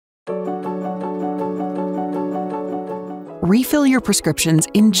Refill your prescriptions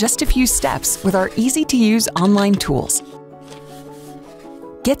in just a few steps with our easy-to-use online tools.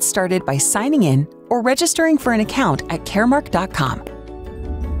 Get started by signing in or registering for an account at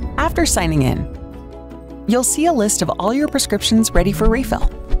caremark.com. After signing in, you'll see a list of all your prescriptions ready for refill.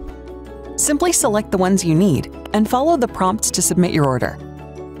 Simply select the ones you need and follow the prompts to submit your order.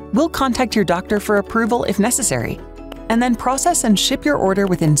 We'll contact your doctor for approval if necessary, and then process and ship your order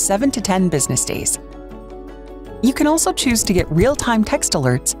within 7 to 10 business days. You can also choose to get real-time text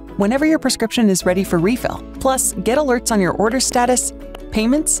alerts whenever your prescription is ready for refill, plus get alerts on your order status,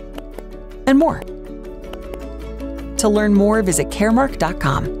 payments, and more. To learn more, visit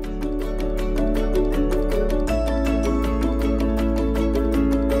caremark.com.